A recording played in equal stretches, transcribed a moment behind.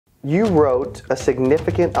You wrote a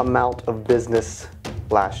significant amount of business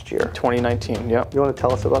last year. 2019, yep. You want to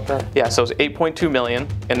tell us about that? Yeah, so it's 8.2 million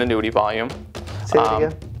in annuity volume. Say it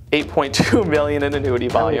again. 8.2 million in annuity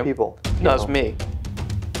volume. How many people? No, that's me.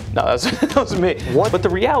 No, that was me. What? But the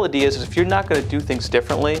reality is if you're not going to do things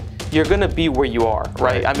differently, you're going to be where you are,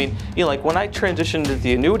 right? I mean, like when I transitioned to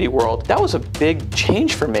the annuity world, that was a big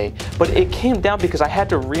change for me. But it came down because I had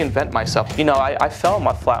to reinvent myself. I fell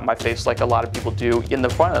flat on my face like a lot of people do in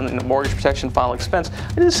the mortgage protection final expense.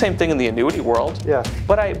 I did the same thing in the annuity world. Yeah.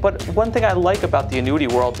 But one thing I like about the annuity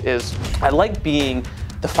world is I like being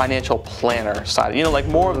the financial planner side, like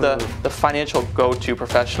more of the financial go-to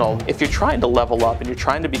professional. If you're trying to level up and you're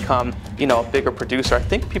trying to become, a bigger producer, I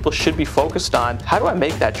think people should be focused on how do I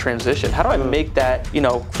make that transition? How do I make that,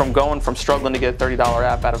 from struggling to get a $30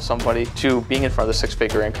 app out of somebody to being in front of the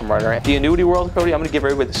six-figure income earner. The annuity world, Cody, I'm going to give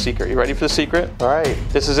everybody the secret. You ready for the secret? All right.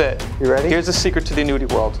 This is it. You ready? Here's the secret to the annuity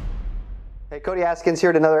world. Hey, Cody Askins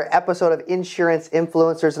here at another episode of Insurance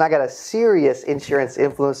Influencers, and I got a serious insurance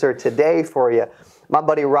influencer today for you. My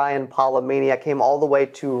buddy Ryan Polimeni. I came all the way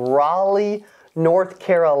to Raleigh, North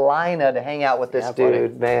Carolina to hang out with this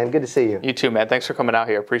dude, man. Good to see you. You too, man. Thanks for coming out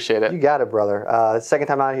here. Appreciate it. You got it, brother. Second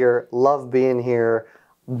time out here. Love being here.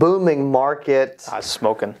 Booming market.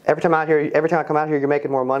 Smoking. Every time I come out here, you're making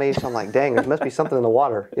more money. So I'm like, dang, there must be something in the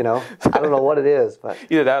water. I don't know what it is, but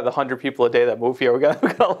either that or the 100 people a day that move here. We got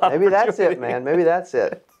a lot. Maybe that's it, man. Maybe that's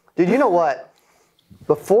it, dude. You know what?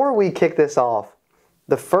 Before we kick this off,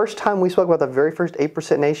 the first time we spoke about the very first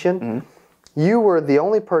 8% Nation, you were the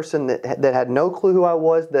only person that had no clue who I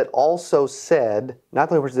was that also said, not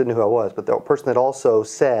the only person that didn't know who I was, but the person that also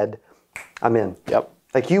said, I'm in. Yep.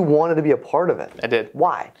 Like you wanted to be a part of it. I did.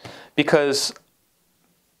 Why? Because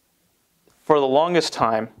for the longest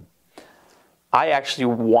time, I actually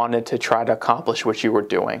wanted to try to accomplish what you were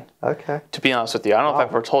doing. Okay. To be honest with you. I don't know if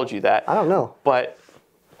I've ever told you that. I don't know. But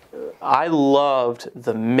I loved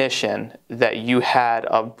the mission that you had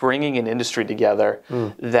of bringing an industry together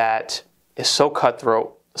that is so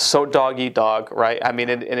cutthroat, so dog eat dog, right? I mean,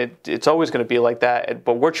 it's always going to be like that,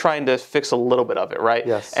 but we're trying to fix a little bit of it, right?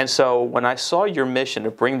 Yes. And so when I saw your mission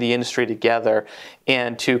to bring the industry together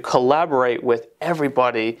and to collaborate with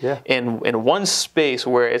everybody in one space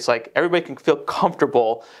where it's like everybody can feel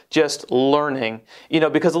comfortable just learning,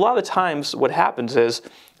 because a lot of times what happens is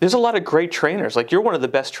there's a lot of great trainers. Like you're one of the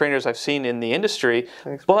best trainers I've seen in the industry.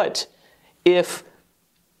 Thanks. But if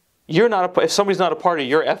somebody's not a part of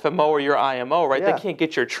your FMO or your IMO, right, they can't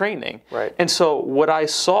get your training. Right. And so what I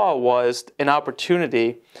saw was an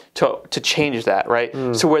opportunity to change that, right?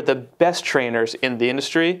 So where the best trainers in the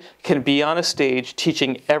industry can be on a stage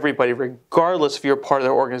teaching everybody, regardless if you're part of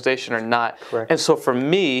their organization or not. Correct. And so for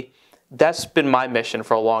me, that's been my mission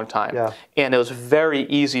for a long time. Yeah. And it was very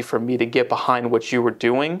easy for me to get behind what you were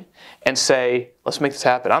doing and say, let's make this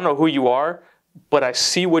happen. I don't know who you are, but I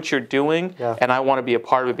see what you're doing, and I want to be a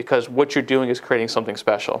part of it because what you're doing is creating something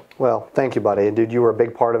special. Well, thank you, buddy. And dude, you were a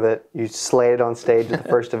big part of it. You slayed it on stage at the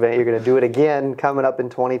first event. You're going to do it again coming up in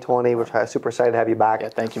 2020, which I'm super excited to have you back. Yeah,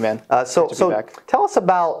 thank you, man. So tell us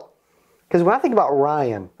about, because when I think about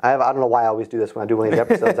Ryan, I don't know why I always do this when I do one of these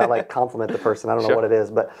episodes. I like compliment the person. I don't know what it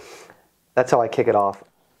is, but that's how I kick it off.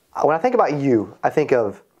 When I think about you, I think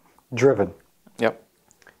of driven,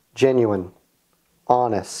 genuine,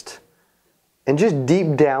 honest, and just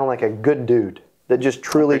deep down like a good dude that just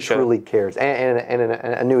truly cares, and an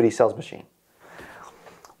annuity sales machine.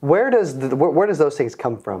 Where does those things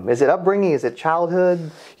come from? Is it upbringing? Is it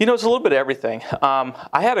childhood? It's a little bit of everything.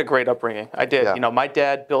 I had a great upbringing. I did. Yeah. My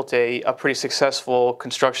dad built a pretty successful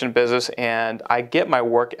construction business, and I get my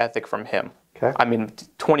work ethic from him. Okay. I mean,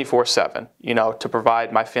 24/7, to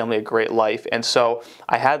provide my family a great life. And so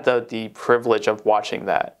I had the privilege of watching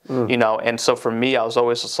that, and so for me, I was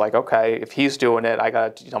always just like, okay, if he's doing it,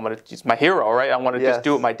 he's my hero, right? I want to just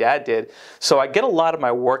do what my dad did. So I get a lot of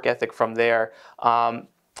my work ethic from there.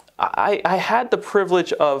 I had the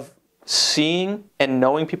privilege of seeing and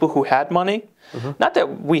knowing people who had money. Not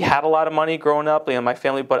that we had a lot of money growing up in my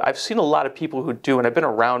family, but I've seen a lot of people who do, and I've been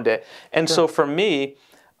around it. And so for me,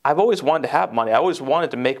 I've always wanted to have money. I always wanted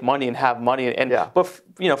to make money and have money. But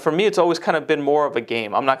for me, it's always kind of been more of a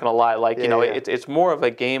game. I'm not going to lie. Like, it's more of a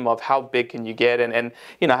game of how big can you get, and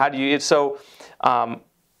how do you. So,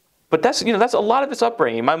 But that's, that's a lot of its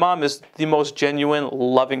upbringing. My mom is the most genuine,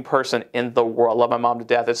 loving person in the world. I love my mom to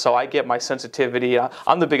death. And so I get my sensitivity.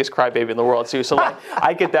 I'm the biggest crybaby in the world too. So like,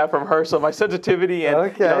 I get that from her. So my sensitivity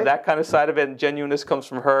and that kind of side of it and genuineness comes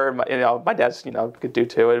from her. My dad's could do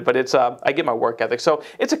to it. But it's I get my work ethic. So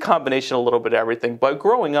it's a combination, a little bit of everything. But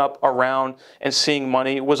growing up around and seeing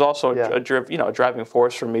money was also a driving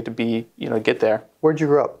force for me to be get there. Where'd you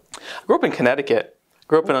grow up? I grew up in Connecticut.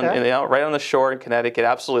 Grew up right on the shore in Connecticut.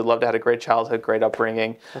 Absolutely loved it. Had a great childhood, great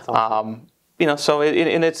upbringing. That's awesome. So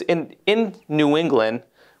it's in New England.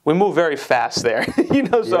 We move very fast there,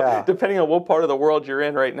 so depending on what part of the world you're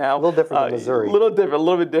in right now. A little different than Missouri. A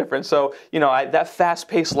little bit different. So, that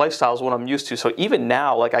fast-paced lifestyle is what I'm used to. So even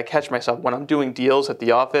now, like I catch myself when I'm doing deals at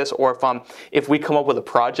the office or if we come up with a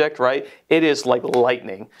project, right, it is like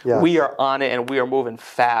lightning. Yes. We are on it and we are moving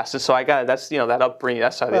fast. And so that's that upbringing,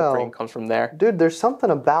 that's how the upbringing comes from there. Dude, there's something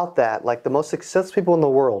about that. Like the most successful people in the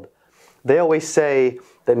world, they always say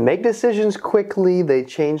they make decisions quickly, they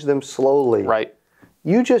change them slowly. Right.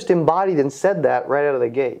 You just embodied and said that right out of the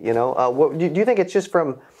gate, What, do you think it's just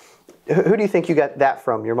from, who do you think you got that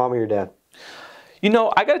from, your mom or your dad?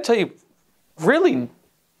 I got to tell you, really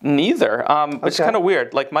neither. It's kind of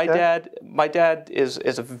weird. Like my dad is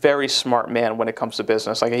a very smart man when it comes to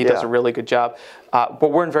business. Like he does a really good job,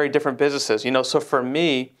 but we're in very different businesses, So for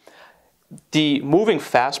me, the moving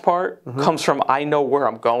fast part comes from I know where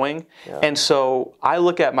I'm going. Yeah. And so I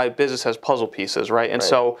look at my business as puzzle pieces, right? And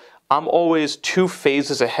so I'm always 2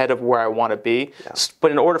 phases ahead of where I want to be. Yeah.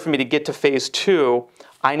 But in order for me to get to phase 2,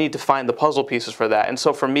 I need to find the puzzle pieces for that. And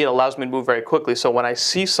so for me, it allows me to move very quickly. So when I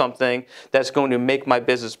see something that's going to make my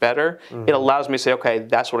business better, it allows me to say, okay,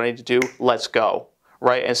 that's what I need to do. Let's go.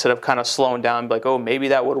 Right? Instead of kind of slowing down and be like, oh, maybe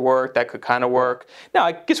that would work. That could kind of work. Now,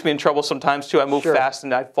 it gets me in trouble sometimes, too. I move fast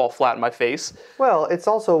and I fall flat in my face. Well, it's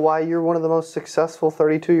also why you're one of the most successful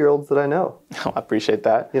 32-year-olds that I know. Oh, I appreciate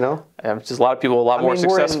that. Just a lot of people a lot more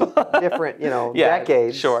successful. We're in different,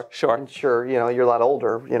 decades. Sure. And sure, you're a lot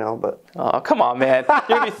older, but. Oh, come on, man.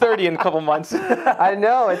 You're going to be 30 in a couple months. I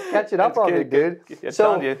know. It's catching up on me, dude.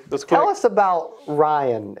 So tell us about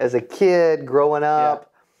Ryan as a kid growing up. Yeah.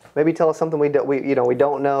 Maybe tell us something we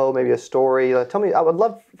don't know. Maybe a story. Tell me. I would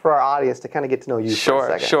love for our audience to kind of get to know you for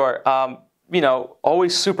a second. Sure.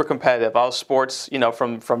 Always super competitive. I was sports,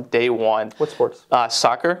 from day one. What sports?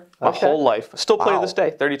 Soccer. My whole life. Still play to this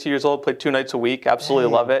day. 32 years old. Play 2 nights a week.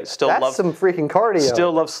 Absolutely love it. That's some freaking cardio.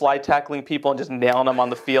 Still love slide tackling people and just nailing them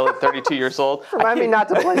on the field at 32 years old. Remind me not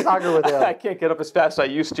to play soccer with him. I can't get up as fast as I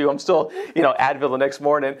used to. I'm still, Advil the next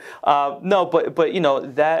morning. But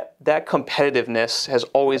that competitiveness has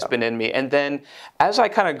always been in me. And then as I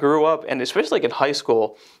kind of grew up, and especially like in high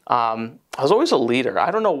school, I was always a leader.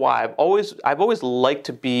 I don't know why. I've always liked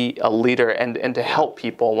to be a leader and to help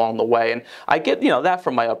people along the way. And I get that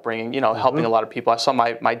from my upbringing. Helping a lot of people. I saw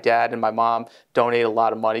my dad and my mom donate a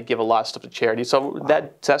lot of money, give a lot of stuff to charity. So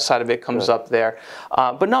that side of it comes up there.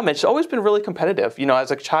 But no, man, it's always been really competitive.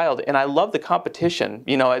 As a child, and I love the competition.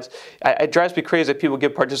 It drives me crazy that people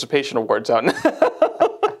give participation awards out.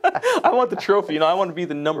 I want the trophy. I want to be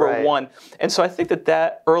the number one. And so I think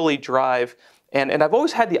that early drive. And I've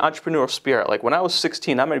always had the entrepreneurial spirit. Like when I was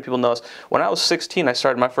 16, not many people know this, when I was 16, I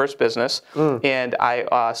started my first business, and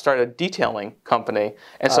I started a detailing company.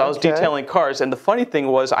 And so I was detailing cars. And the funny thing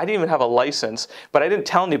was, I didn't even have a license, but I didn't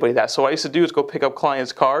tell anybody that. So what I used to do is go pick up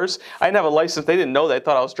clients' cars. I didn't have a license. They didn't know that. They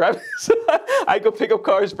thought I was driving. So I'd go pick up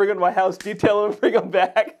cars, bring them to my house, detail them, bring them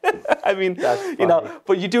back. I mean,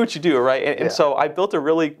 but you do what you do, right? And so I built a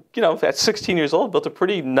really, at 16 years old, built a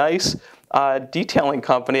pretty nice detailing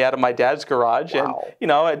company out of my dad's garage. Wow.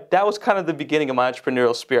 And, that was kind of the beginning of my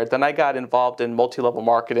entrepreneurial spirit. Then I got involved in multi-level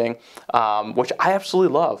marketing, which I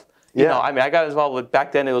absolutely love. I got involved with,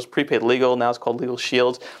 back then it was prepaid legal, now it's called Legal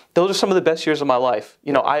Shields. Those are some of the best years of my life.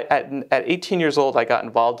 At 18 years old, I got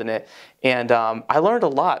involved in it. And I learned a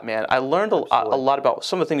lot, man. I learned a lot about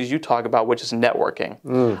some of the things you talk about, which is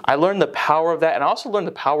networking. I learned the power of that, and I also learned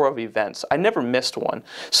the power of events. I never missed one.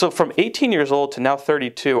 So from 18 years old to now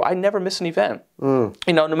 32, I never miss an event. No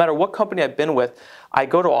matter what company I've been with, I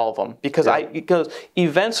go to all of them because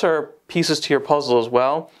events are pieces to your puzzle as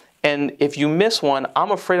well. And if you miss one,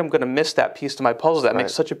 I'm afraid I'm going to miss that piece to my puzzle that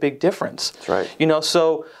makes such a big difference. That's right.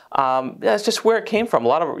 So that's just where it came from. A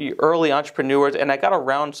lot of early entrepreneurs, and I got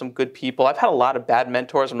around some good people. I've had a lot of bad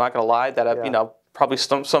mentors, I'm not going to lie, that have, probably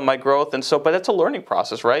stumped some of my growth. And so, but that's a learning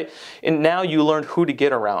process, right? And now you learn who to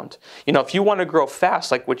get around. If you want to grow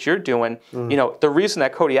fast, like what you're doing, the reason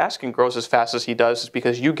that Cody Askins grows as fast as he does is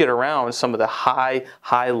because you get around some of the high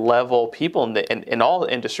level people in all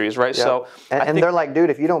industries, right? Yeah. So, and they're like, dude,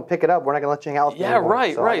 if you don't pick it up, we're not going to let you hang out with me anymore.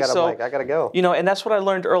 Right. So I got to go. And that's what I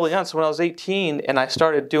learned early on. So when I was 18 and I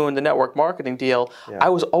started doing the network marketing deal, I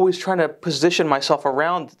was always trying to position myself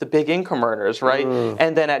around the big income earners, right?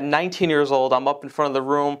 And then at 19 years old, I'm up in front of the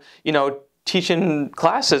room, teaching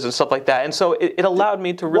classes and stuff like that. And so it allowed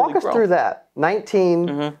me to really walk us through that.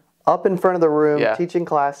 19, up in front of the room, Yeah. teaching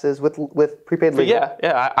classes with prepaid legal.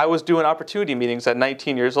 Yeah. I was doing opportunity meetings at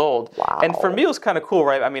 19 years old. Wow. And for me, it was kind of cool,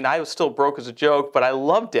 right? I mean, I was still broke as a joke, but I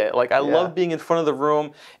loved it. Like, I loved being in front of the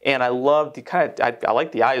room, and I loved the I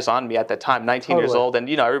liked the eyes on me at that time, 19 years old. And,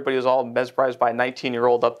 everybody was all mesmerized by a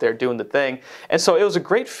 19-year-old up there doing the thing. And so it was a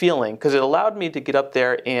great feeling because it allowed me to get up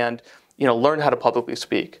there and learn how to publicly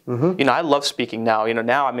speak. I love speaking now.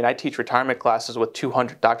 Now, I mean, I teach retirement classes with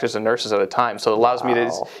 200 doctors and nurses at a time. So it allows me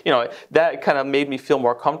to, that kind of made me feel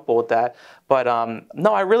more comfortable with that. But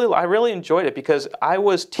no, I really enjoyed it because I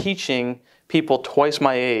was teaching people twice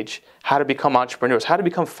my age how to become entrepreneurs, how to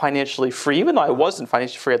become financially free. Even though I wasn't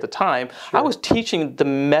financially free at the time, I was teaching the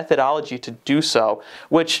methodology to do so,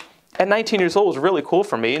 which at 19 years old was really cool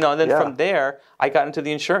for me, and then from there, I got into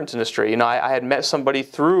the insurance industry. I had met somebody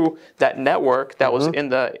through that network that was in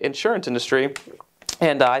the insurance industry,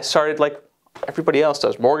 and I started like everybody else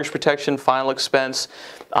does, mortgage protection, final expense.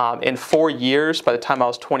 In 4 years, by the time I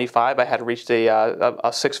was 25, I had reached a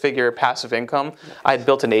six-figure passive income. I had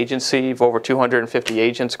built an agency of over 250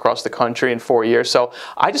 agents across the country in 4 years, so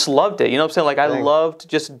I just loved it. You know what I'm saying? Like, I loved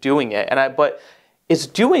just doing it, but it's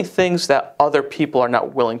doing things that other people are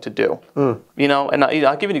not willing to do. And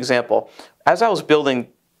I'll give you an example. As I was building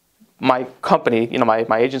my company,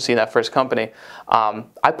 my agency in that first company,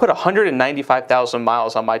 I put 195,000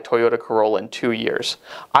 miles on my Toyota Corolla in 2 years.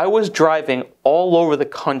 I was driving all over the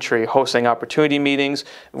country, hosting opportunity meetings,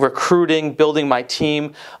 recruiting, building my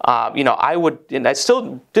team. I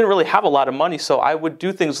still didn't really have a lot of money, so I would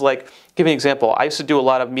do things like, give you an example, I used to do a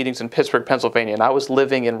lot of meetings in Pittsburgh, Pennsylvania, and I was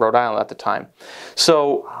living in Rhode Island at the time.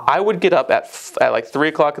 So I would get up at like 3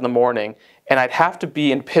 o'clock in the morning, and I'd have to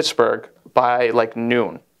be in Pittsburgh by like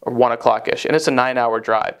noon or 1 o'clock-ish, and it's a 9-hour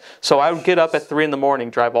drive. So I would get up at 3 in the morning,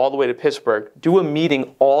 drive all the way to Pittsburgh, do a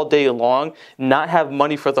meeting all day long, not have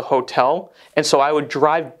money for the hotel, and so I would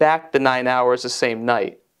drive back the 9 hours the same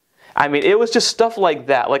night. I mean, it was just stuff like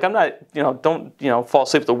that. Like, I'm not, don't fall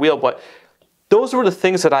asleep at the wheel, but those were the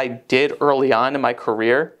things that I did early on in my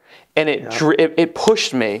career, and it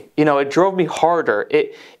pushed me. It drove me harder.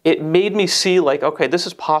 It made me see, like, okay, this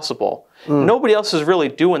is possible. Nobody else is really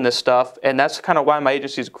doing this stuff, and that's kind of why my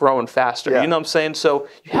agency is growing faster. You know what I'm saying? So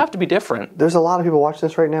you have to be different. There's a lot of people watching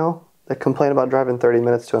this right now that complain about driving 30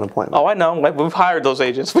 minutes to an appointment. Oh, I know. We've hired those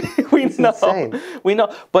agents. we know. Insane. We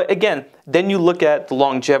know. But again, then you look at the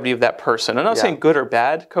longevity of that person. I'm not saying good or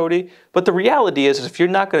bad, Cody, but the reality is if you're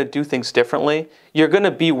not going to do things differently, you're going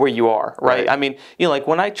to be where you are, right? I mean, like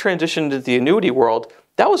when I transitioned to the annuity world,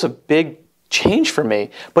 that was a big change for me,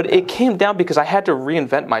 but it came down because I had to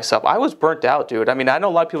reinvent myself. I was burnt out, dude. I mean, I know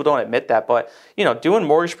a lot of people don't admit that, but doing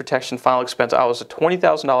mortgage protection, final expense, I was a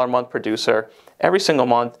 $20,000 a month producer every single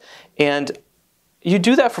month, and you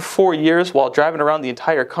do that for 4 years while driving around the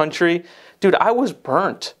entire country. Dude, I was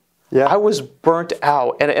burnt. I was burnt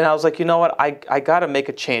out, and I was like, you know what? I got to make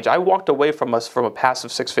a change. I walked away from a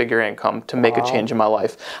passive six-figure income to make a change in my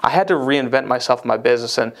life. I had to reinvent myself in my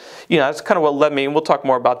business, and that's kind of what led me. And we'll talk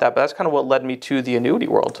more about that, but that's kind of what led me to the annuity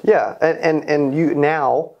world. Yeah, and you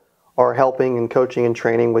now are helping and coaching and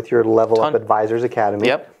training with your Level Up Advisors Academy,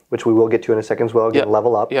 which we will get to in a second as well. Again,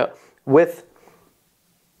 Level Up.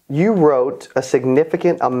 You wrote a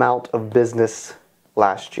significant amount of business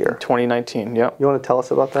last year. 2019, yep. You want to tell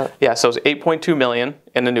us about that? Yeah, so it was $8.2 million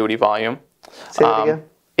in annuity volume. Say that again.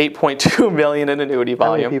 $8.2 million in annuity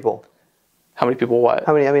volume. How many people? How many people what?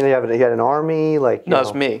 How many? I mean, you had an army, like. No,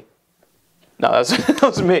 that's me. No, that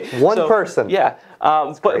was me. One person. Yeah,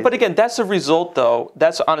 but again, that's a result though.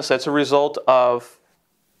 That's a result of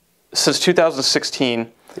since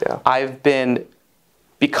 2016. I've been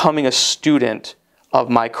becoming a student of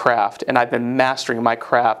my craft, and I've been mastering my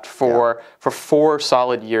craft for 4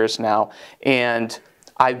 solid years now, and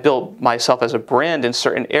I've built myself as a brand in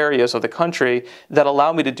certain areas of the country that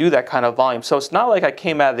allow me to do that kind of volume. So it's not like I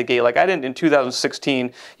came out of the gate, like I didn't in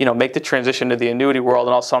 2016, make the transition to the annuity world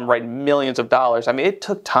and all of a sudden write millions of dollars. I mean, it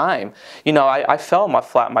took time. I fell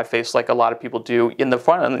flat on my face like a lot of people do in the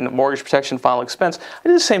front end, in the mortgage protection, final expense. I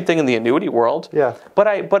did the same thing in the annuity world.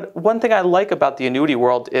 But one thing I like about the annuity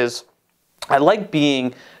world is I like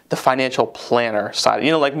being the financial planner side,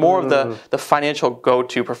 like more of the financial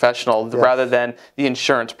go-to professional rather than the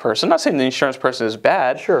insurance person. I'm not saying the insurance person is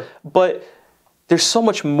bad, but there's so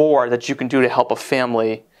much more that you can do to help a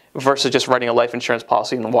family versus just writing a life insurance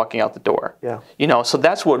policy and walking out the door. So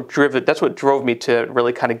that's what drove me to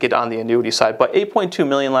really kind of get on the annuity side. But 8.2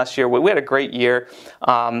 million last year, we had a great year.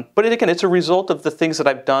 But again, it's a result of the things that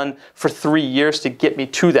I've done for 3 years to get me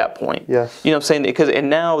to that point. You know what I'm saying? And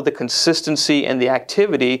now the consistency and the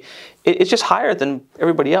activity, it's just higher than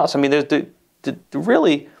everybody else. I mean, there's the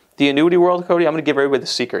The annuity world, Cody, I'm going to give everybody the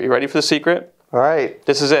secret. You ready for the secret? All right.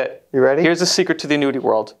 This is it. You ready? Here's the secret to the annuity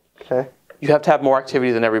world. Okay. You have to have more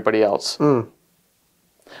activity than everybody else.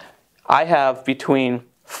 I have between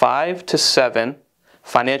 5 to 7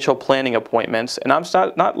 financial planning appointments, and I'm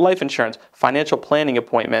not life insurance, financial planning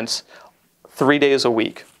appointments 3 days a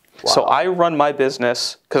week. Wow. So I run my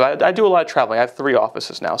business, because I do a lot of traveling. I have 3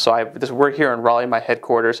 offices now. So we're here in Raleigh, my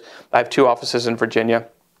headquarters. I have 2 offices in Virginia.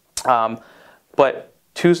 But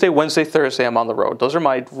Tuesday, Wednesday, Thursday, I'm on the road. Those are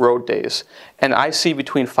my road days. And I see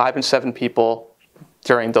between 5 and 7 people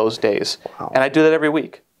during those days. Wow. And I do that every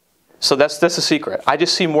week. So that's the secret. I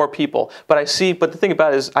just see more people. But the thing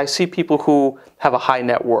about it is I see people who have a high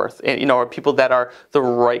net worth, and, or people that are the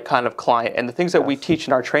right kind of client. And the things that we teach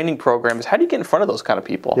in our training program is how do you get in front of those kind of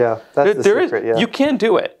people? Yeah, that's the secret, yeah. You can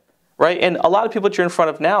do it, right? And a lot of people that you're in front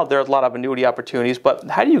of now, there are a lot of annuity opportunities, but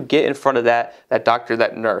how do you get in front of that doctor,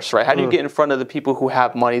 that nurse, right? How do you get in front of the people who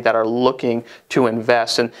have money that are looking to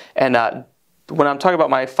invest? And when I'm talking about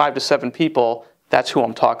my 5 to 7 people, that's who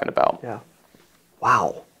I'm talking about. Yeah.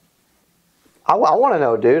 Wow. I want to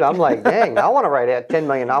know, dude. I'm like, dang, I want to write $10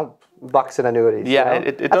 million in annuities. Yeah, you know?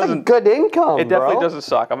 it That's doesn't. a good income, It definitely bro. doesn't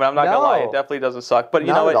suck. I mean, I'm not gonna lie, it definitely doesn't suck. But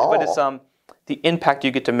you know, but it's the impact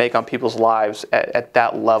you get to make on people's lives at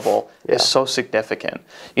that level is so significant.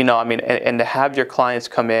 I mean, and to have your clients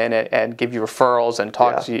come in and give you referrals and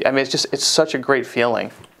talk to you. I mean, it's such a great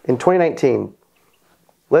feeling. In 2019,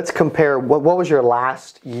 let's compare. What was your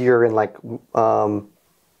last year in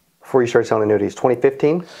before you started selling annuities?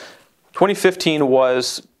 2015. 2015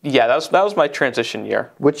 was, that was my transition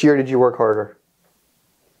year. Which year did you work harder?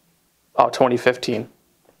 Oh, 2015.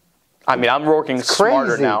 I mean, I'm working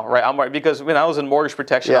smarter now, right? Because when I was in mortgage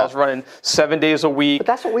protection, I was running 7 days a week. But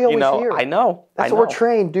that's what we always hear. I know. That's what we're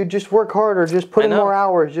trained, dude. Just work harder. Just put in more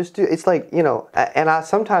hours. Just do. It's like, and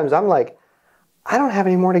sometimes I'm like, I don't have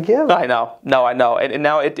any more to give. I know. No, I know. And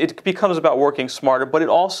now it becomes about working smarter, but it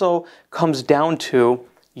also comes down to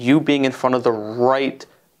you being in front of the right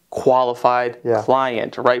qualified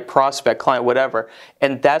client, right? Prospect, client, whatever.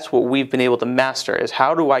 And that's what we've been able to master is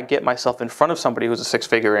how do I get myself in front of somebody who's a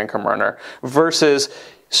 6-figure income earner versus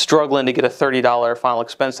struggling to get a $30 final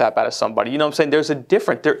expense app out of somebody. You know what I'm saying?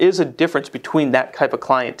 There is a difference between that type of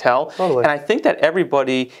clientele. Totally. And I think that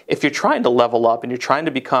everybody, if you're trying to level up and you're trying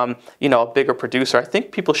to become, a bigger producer, I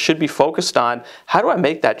think people should be focused on how do I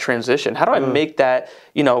make that transition? How do I make that,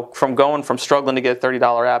 from struggling to get a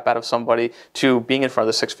 $30 app out of somebody to being in front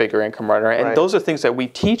of the 6-figure income earner? And those are things that we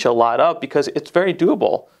teach a lot of because it's very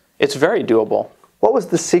doable. It's very doable. What was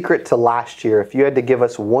the secret to last year? If you had to give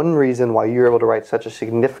us one reason why you were able to write such a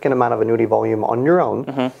significant amount of annuity volume on your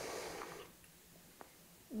own,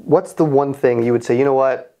 what's the one thing you would say, you know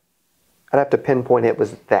what, I'd have to pinpoint it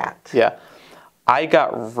was that? Yeah. I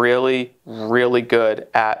got really, really good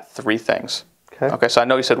at 3 things. Okay, so I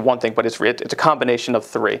know you said one thing, but it's a combination of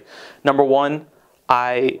 3. Number 1,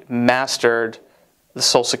 I mastered the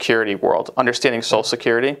Social Security world, understanding Social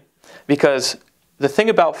Security, because the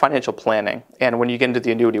thing about financial planning, and when you get into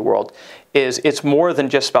the annuity world, is it's more than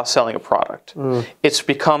just about selling a product.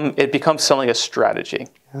 It becomes selling a strategy.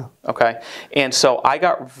 Yeah. Okay, and so I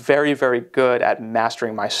got very, very good at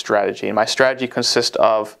mastering my strategy, and my strategy consists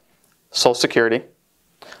of Social Security,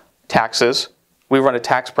 taxes. We run a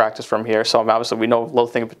tax practice from here, so obviously we know a little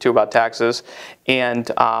thing or two about taxes, and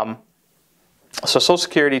so Social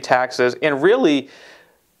Security, taxes, and really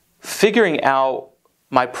figuring out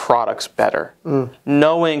my products better.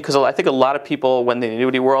 Knowing, because I think a lot of people, when in the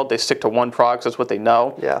annuity world, they stick to one product, that's what they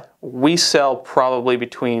know. Yeah. We sell probably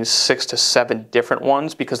between 6 to 7 different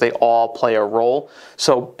ones because they all play a role.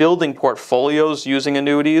 So building portfolios using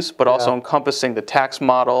annuities, but also encompassing the tax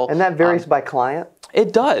model. And that varies by client?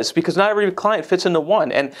 It does, because not every client fits into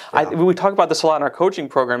one. And we talk about this a lot in our coaching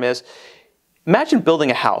program is, imagine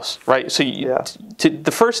building a house, right? So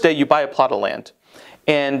the first day you buy a plot of land.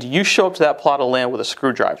 And you show up to that plot of land with a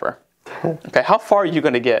screwdriver. Okay, how far are you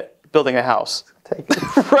going to get building a house?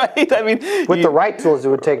 Right? I mean, with the right tools, it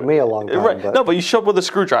would take me a long time. Right. No, but you show up with a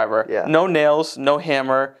screwdriver. Yeah. No nails, no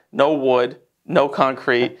hammer, no wood, no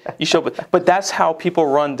concrete. You show up but that's how people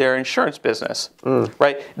run their insurance business,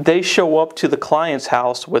 right? They show up to the client's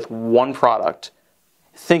house with one product,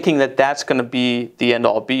 thinking that that's going to be the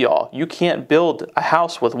end-all, be-all. You can't build a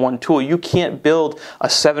house with one tool. You can't build a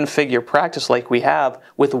 7-figure practice like we have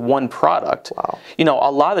with one product. Wow.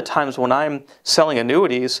 A lot of the times when I'm selling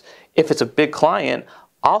annuities, if it's a big client,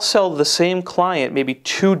 I'll sell the same client maybe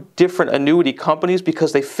 2 different annuity companies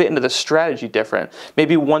because they fit into the strategy different.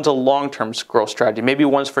 Maybe one's a long-term growth strategy. Maybe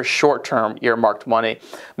one's for short-term earmarked money.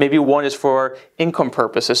 Maybe one is for income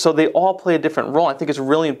purposes. So they all play a different role. I think it's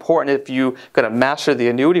really important if you're going to master the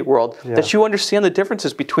annuity world that you understand the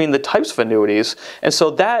differences between the types of annuities. And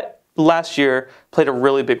so that last year played a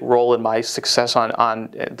really big role in my success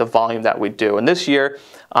on the volume that we do. And this year,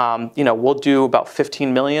 we'll do about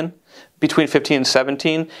 15 million. Between 15 and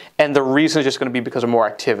 17, and the reason is just going to be because of more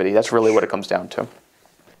activity. That's really what it comes down to.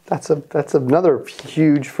 That's another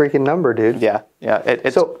huge freaking number, dude. Yeah.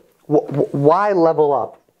 So why level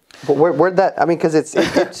up? But where'd that? I mean, because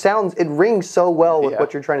it rings so well with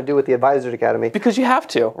what you're trying to do with the Advisors Academy. Because you have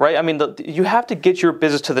to, right? I mean, you have to get your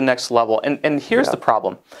business to the next level. And here's the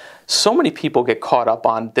problem. So many people get caught up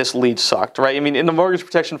on this lead sucked, right? I mean, in the mortgage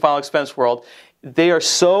protection final expense world, they are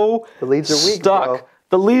so the leads are weak, stuck. Bro.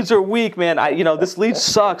 The leads are weak, man. This lead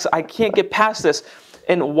sucks. I can't get past this.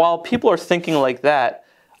 And while people are thinking like that,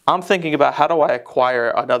 I'm thinking about how do I acquire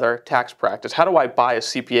another tax practice? How do I buy a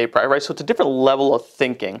CPA practice, right? So it's a different level of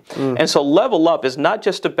thinking. And so level up is not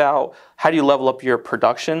just about how do you level up your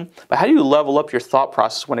production, but how do you level up your thought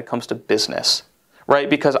process when it comes to business, right?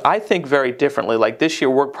 Because I think very differently. Like this year,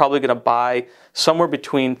 we're probably going to buy somewhere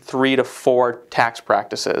between 3 to 4 tax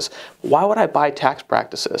practices. Why would I buy tax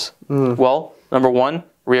practices? Well, number 1,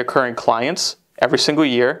 reoccurring clients every single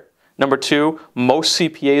year. Number 2, most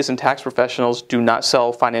CPAs and tax professionals do not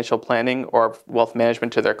sell financial planning or wealth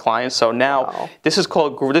management to their clients. So now this is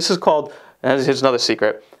called, here's another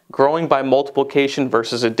secret, growing by multiplication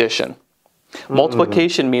versus addition.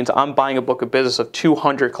 Multiplication means I'm buying a book of business of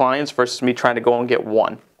 200 clients versus me trying to go and get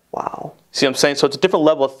 1. Wow. See what I'm saying? So it's a different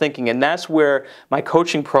level of thinking, and that's where my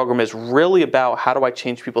coaching program is really about how do I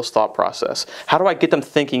change people's thought process? How do I get them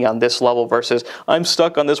thinking on this level versus I'm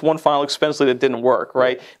stuck on this one final expense lead that didn't work,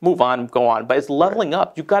 right? Move on, go on. But it's leveling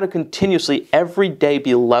up. You've got to continuously, every day,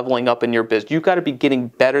 be leveling up in your business. You've got to be getting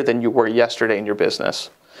better than you were yesterday in your business.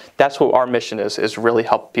 That's what our mission is really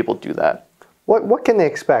help people do that. What can they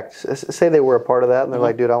expect? Say they were a part of that, and they're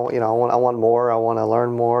like, dude, I want more. I want to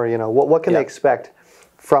learn more. What can they expect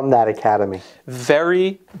from that academy?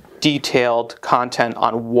 Very detailed content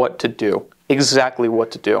on what to do, exactly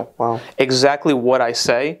what to do, exactly what I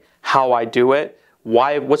say, how I do it,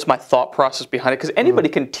 what's my thought process behind it. Because anybody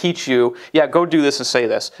can teach you, go do this and say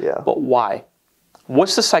this, but why?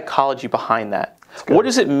 What's the psychology behind that? What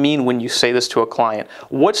does it mean when you say this to a client?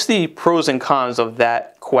 What's the pros and cons of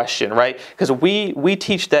that question, right? Because we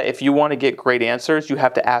teach that if you want to get great answers, you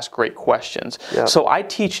have to ask great questions. So I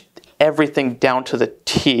teach everything down to the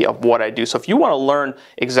T of what I do. So if you want to learn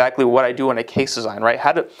exactly what I do in a case design, right?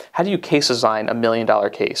 How do you case design $1 million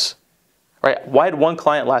case? Right? I had one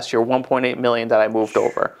client last year, 1.8 million that I moved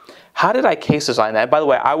over. How did I case design that? By the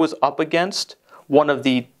way, I was up against one of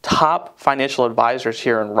the top financial advisors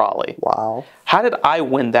here in Raleigh. Wow. How did I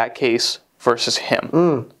win that case versus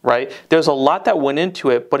him, right? There's a lot that went into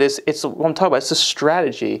it, but it's what I'm talking about. It's a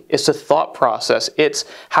strategy. It's a thought process. It's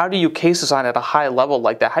how do you case design at a high level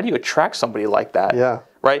like that? How do you attract somebody like that?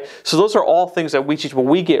 Right? So those are all things that we teach, but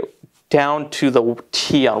we get down to the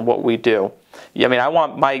T on what we do. I mean, I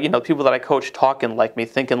want my, people that I coach talking like me,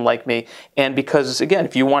 thinking like me, and because, again,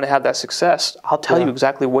 if you want to have that success, I'll tell you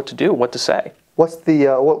exactly what to do, what to say. What's the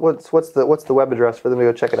what's the web address for them to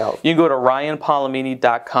go check it out? You can go to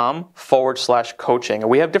ryanpolimeni.com/coaching, and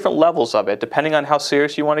we have different levels of it depending on how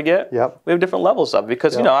serious you want to get. We have different levels of it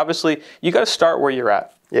because obviously you got to start where you're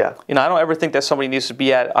at. I don't ever think that somebody needs to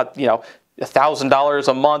be at $1,000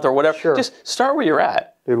 a month or whatever. Just start where you're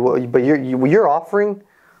at. Dude, well, but your offering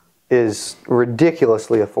is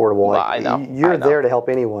ridiculously affordable. Well, I know. You're there to help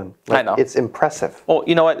anyone. I know. It's impressive. Well,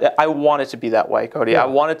 you know what? I want it to be that way, Cody. I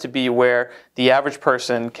want it to be where the average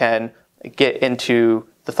person can get into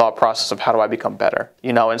the thought process of how do I become better,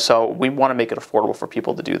 and so we want to make it affordable for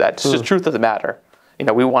people to do that. It's the truth of the matter.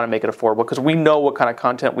 We want to make it affordable because we know what kind of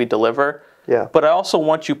content we deliver. But I also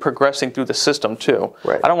want you progressing through the system too.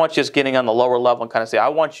 I don't want you just getting on the lower level and kind of say, I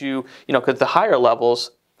want you, because the higher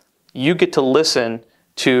levels, you get to listen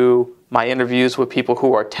to my interviews with people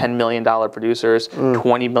who are $10 million producers,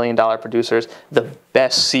 $20 million producers, the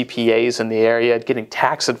best CPAs in the area, getting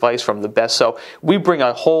tax advice from the best. So we bring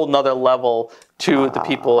a whole nother level to the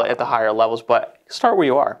people at the higher levels, but start where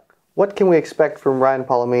you are. What can we expect from Ryan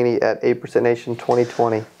Polimeni at 8% Nation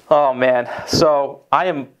 2020? Oh man, so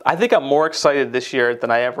I think I'm more excited this year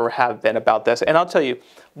than I ever have been about this. And I'll tell you,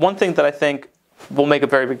 one thing that I think will make a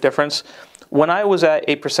very big difference, when I was at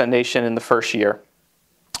 8% Nation in the first year,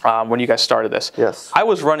 when you guys started this, I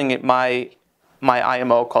was running my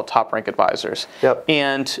IMO called Top Rank Advisors.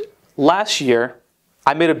 And last year,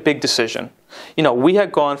 I made a big decision. You know, we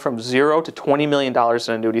had gone from $0 to $20 million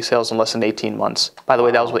in annuity sales in less than 18 months. By the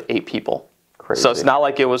way, that was with 8 people. Crazy. So it's not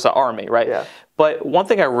like it was the army, right? Yeah. But one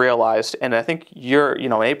thing I realized, and I think an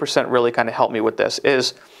 8% really kind of helped me with this,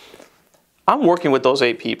 is I'm working with those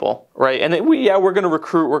 8 people, right? And we're going to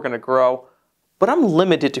recruit, we're going to grow, but I'm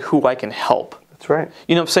limited to who I can help. That's right.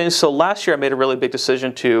 You know what I'm saying? So last year I made a really big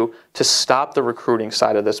decision to stop the recruiting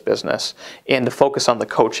side of this business and to focus on the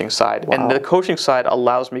coaching side. Wow. And the coaching side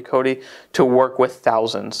allows me, Cody, to work with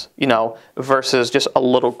thousands, versus just a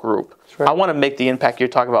little group. Right. I want to make the impact you're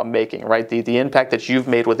talking about making, right? The impact that you've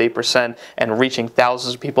made with 8% and reaching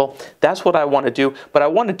thousands of people. That's what I want to do, but I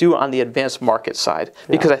want to do it on the advanced market side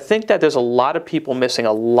because I think that there's a lot of people missing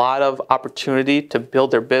a lot of opportunity to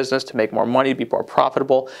build their business, to make more money, be more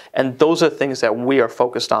profitable, and those are the things that we are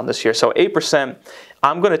focused on this year. So 8%,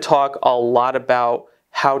 I'm going to talk a lot about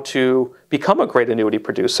how to become a great annuity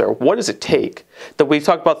producer. What does it take? That we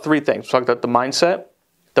talked about 3 things. We talked about the mindset,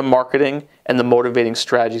 the marketing, and the motivating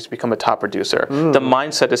strategies to become a top producer. The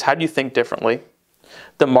mindset is, how do you think differently?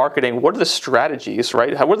 The marketing, what are the strategies,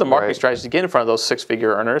 right? What are the marketing strategies to get in front of those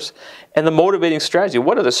 6-figure earners? And the motivating strategy,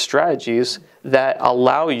 what are the strategies that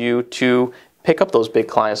allow you to pick up those big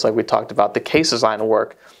clients like we talked about, the case design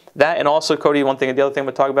work? That, and also, Cody, the other thing I'm going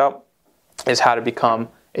to talk about is how to become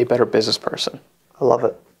a better business person. I love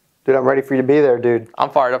it. Dude, I'm ready for you to be there, dude. I'm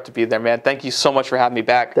fired up to be there, man. Thank you so much for having me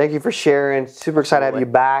back. Thank you for sharing. Super excited to have you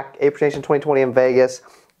back. 8% Nation 2020 in Vegas.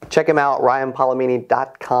 Check him out,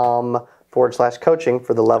 ryanpolimeni.com/coaching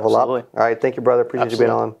for the level up. All right, thank you, brother. Appreciate you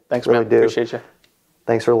being on. Thanks, really man. do. Appreciate you.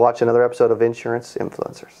 Thanks for watching another episode of Insurance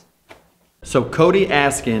Influencers. So Cody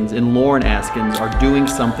Askins and Lauren Askins are doing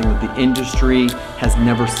something that the industry has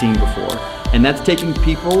never seen before. And that's taking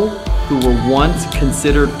people who were once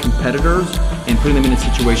considered competitors and putting them in a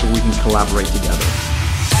situation where we can collaborate together.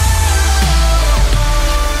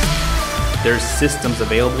 There's systems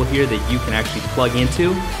available here that you can actually plug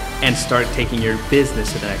into and start taking your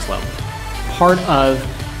business to the next level. Part of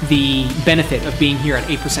the benefit of being here at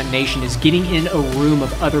 8% Nation is getting in a room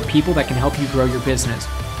of other people that can help you grow your business.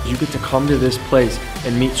 You get to come to this place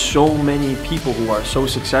and meet so many people who are so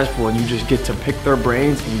successful, and you just get to pick their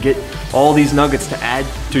brains and get all these nuggets to add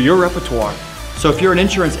to your repertoire. So if you're an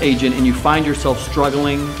insurance agent and you find yourself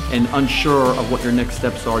struggling and unsure of what your next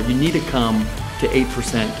steps are, you need to come to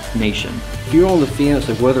 8% Nation. If you're on the fence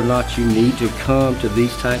of whether or not you need to come to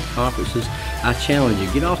these type of conferences, I challenge you,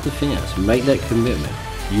 get off the fence and make that commitment.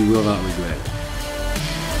 You will not regret it.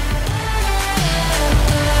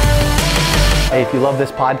 Hey, if you love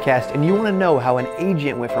this podcast and you want to know how an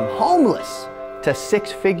agent went from homeless to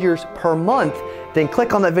 6 figures per month, then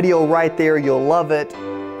click on that video right there. You'll love it,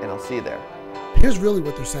 and I'll see you there. Here's really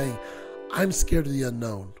what they're saying. I'm scared of the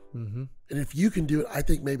unknown. And if you can do it, I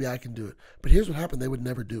think maybe I can do it. But here's what happened. They would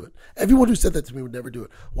never do it. Everyone who said that to me would never do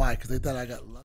it. Why? Because they thought I got lucky.